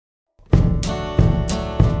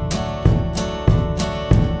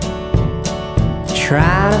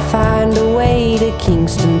Trying to find a way to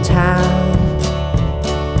Kingston town,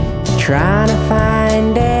 trying to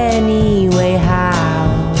find any way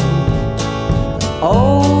how.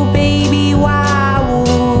 Oh baby, why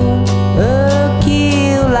would a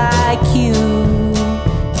kid like you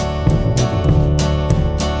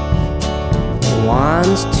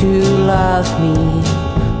wants to love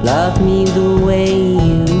me the way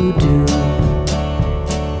you do?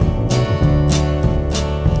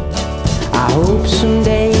 I hope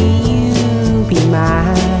someday you'll be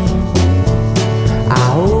mine.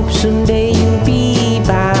 I hope someday you'll be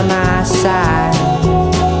by my side.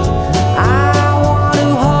 I want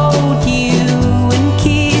to hold you and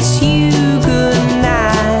kiss you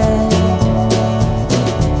goodnight.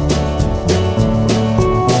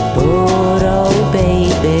 But oh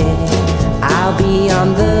baby, I'll be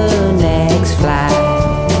on the next flight.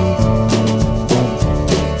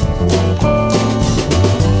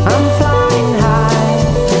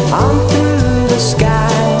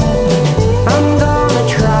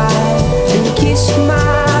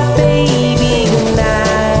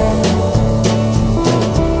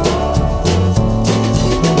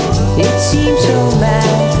 It seems so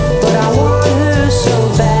mad, but I want her so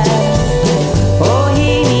bad. Oh,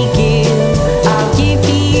 hear me give, I'll give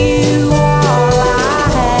you all I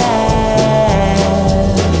have,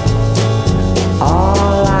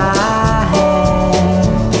 all I have.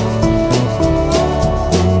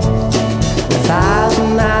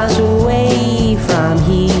 1,000 miles away from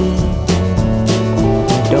here,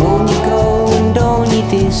 don't you go and don't you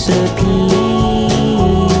disappear.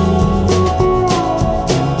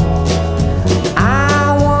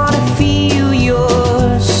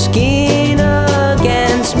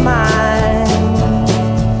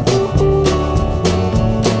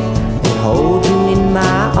 Hold you in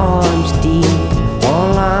my arms deep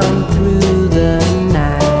all on through the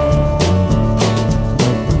night.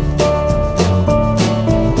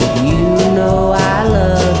 You know I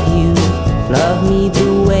love me the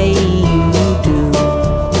way you do.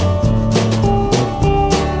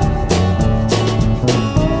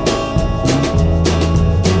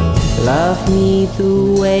 Love me the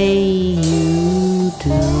way you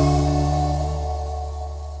do.